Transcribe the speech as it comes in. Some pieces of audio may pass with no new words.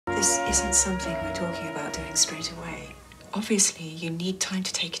This isn't something we're talking about doing straight away. Obviously, you need time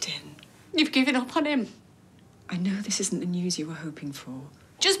to take it in. You've given up on him. I know this isn't the news you were hoping for.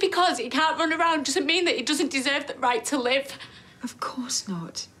 Just because he can't run around doesn't mean that he doesn't deserve the right to live. Of course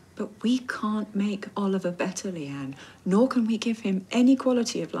not. But we can't make Oliver better, Leanne. Nor can we give him any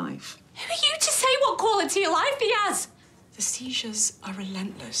quality of life. Who are you to say what quality of life he has? The seizures are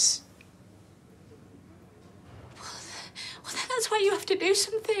relentless. Well, then that's why you have to do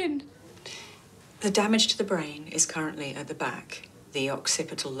something. The damage to the brain is currently at the back, the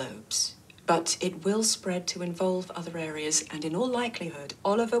occipital lobes. But it will spread to involve other areas, and in all likelihood,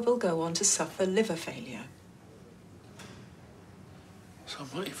 Oliver will go on to suffer liver failure. So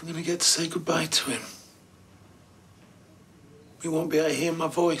I'm not even going to get to say goodbye to him. He won't be able to hear my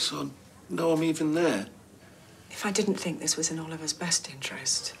voice or know I'm even there. If I didn't think this was in Oliver's best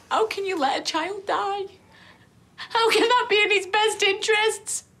interest. How can you let a child die? How can that be in his best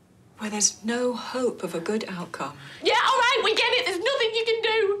interests? Where there's no hope of a good outcome. Yeah, all right, we get it. There's nothing you can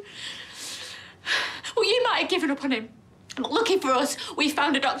do. Well, you might have given up on him. But lucky for us, we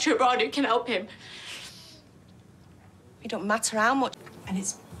found a doctor abroad who can help him. It don't matter how much. And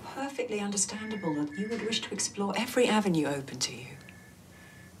it's perfectly understandable that you would wish to explore every avenue open to you.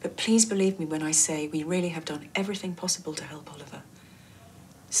 But please believe me when I say we really have done everything possible to help Oliver.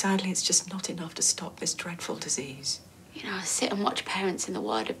 Sadly, it's just not enough to stop this dreadful disease. You know, sit and watch parents in the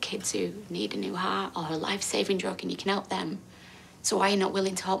ward of kids who need a new heart or a life-saving drug and you can help them. So why are you not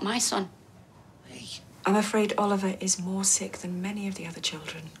willing to help my son? Hey. I'm afraid Oliver is more sick than many of the other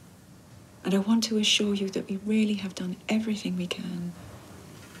children. And I want to assure you that we really have done everything we can.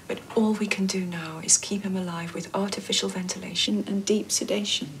 But all we can do now is keep him alive with artificial ventilation and deep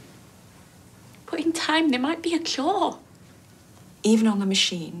sedation. But in time, there might be a cure. Even on the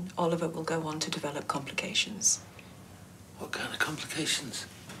machine, Oliver will go on to develop complications. What kind of complications?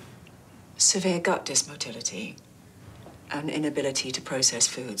 Severe gut dysmotility, an inability to process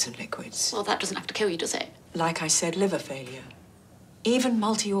foods and liquids. Well, that doesn't have to kill you, does it? Like I said, liver failure, even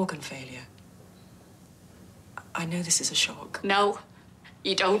multi-organ failure. I know this is a shock. No,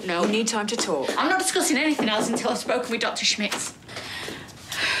 you don't know. We need time to talk. I'm not discussing anything else until I've spoken with Dr. Schmitz.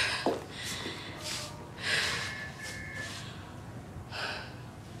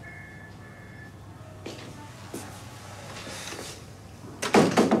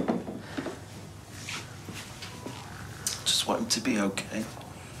 Just want him to be okay.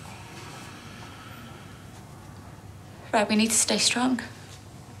 Right, we need to stay strong.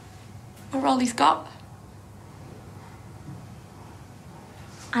 We're all he's got.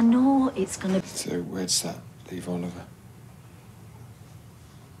 I know it's gonna... So where does that leave Oliver?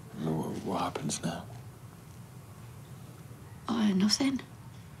 I mean, what happens now? Oh, nothing.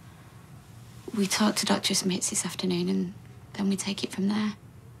 We talked to Dr. Schmitz this afternoon and then we take it from there.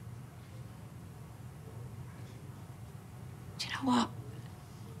 Do you know what?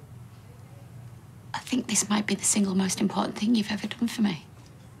 I think this might be the single most important thing you've ever done for me.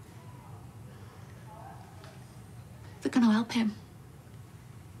 They're going to help him.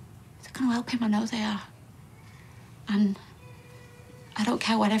 They're going to help him, I know they are. And I don't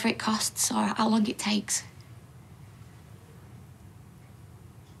care whatever it costs or how long it takes.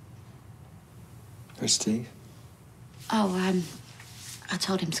 Where's Steve? Oh, I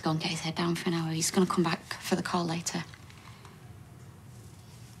told him to go and get his head down for an hour. He's going to come back for the call later.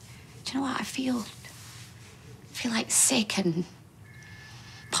 Do you know what? I feel like sick and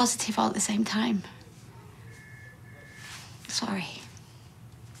positive all at the same time. Sorry.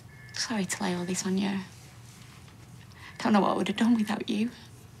 Sorry to lay all this on you. Don't know what I would have done without you.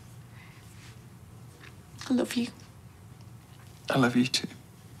 I love you. I love you too.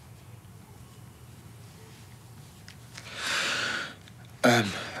 I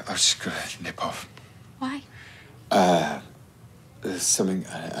was just gonna nip off. Why? There's something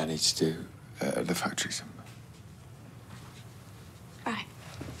I need to do at the factory somewhere. Right.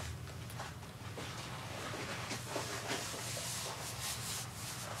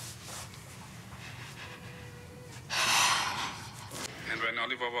 And when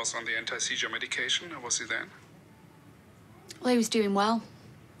Oliver was on the anti-seizure medication, how was he then? Well, he was doing well.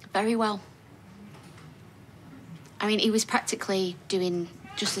 Very well. I mean, he was practically doing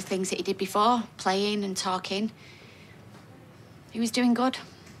just the things that he did before, playing and talking. He was doing good.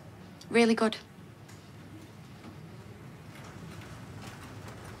 Really good.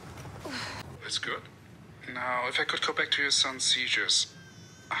 That's good. Now, if I could go back to your son's seizures,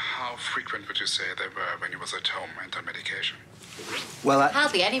 how frequent would you say they were when he was at home and on medication? Well,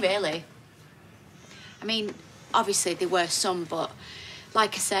 Hardly any, really. I mean, obviously there were some, but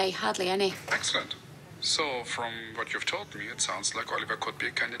like I say, hardly any. Excellent. So, from what you've told me, it sounds like Oliver could be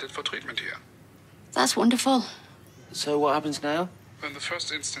a candidate for treatment here. That's wonderful. So what happens now? In the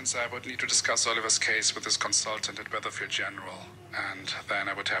first instance, I would need to discuss Oliver's case with his consultant at Weatherfield General, and then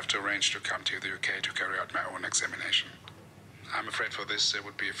I would have to arrange to come to the UK to carry out my own examination. I'm afraid for this there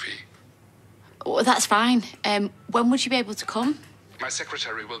would be a fee. Oh, that's fine. When would you be able to come? My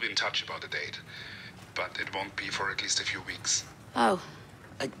secretary will be in touch about a date, but it won't be for at least a few weeks. Oh.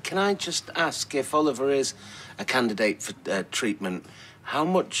 Can I just ask, if Oliver is a candidate for treatment, how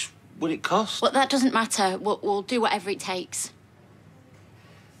much would it cost? Well, that doesn't matter. We'll do whatever it takes.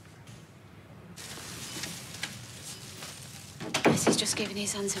 Yes, he's just giving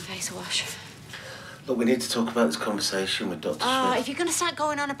his hands and face a wash. Look, we need to talk about this conversation with Dr. Smith. If you're going to start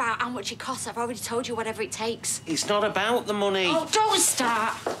going on about how much it costs, I've already told you whatever it takes. It's not about the money. Oh, don't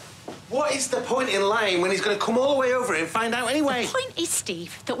start. What is the point in lying when he's going to come all the way over here and find out anyway? The point is,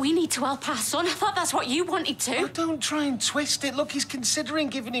 Steve, that we need to help our son. I thought that's what you wanted to. Oh, don't try and twist it. Look, he's considering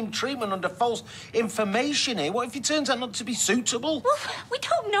giving him treatment under false information here. What if he turns out not to be suitable? Well, we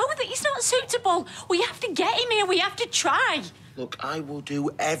don't know that he's not suitable. We have to get him here. We have to try. Look, I will do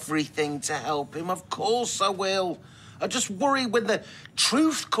everything to help him. Of course I will. I just worry when the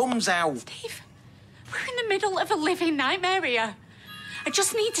truth comes out. Steve, we're in the middle of a living nightmare here. I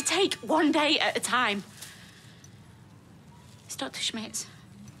just need to take one day at a time. It's Dr. Schmidt.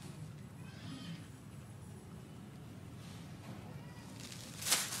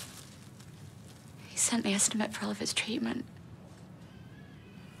 He sent the estimate for Oliver's treatment.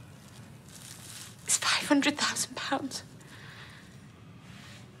 It's £500,000.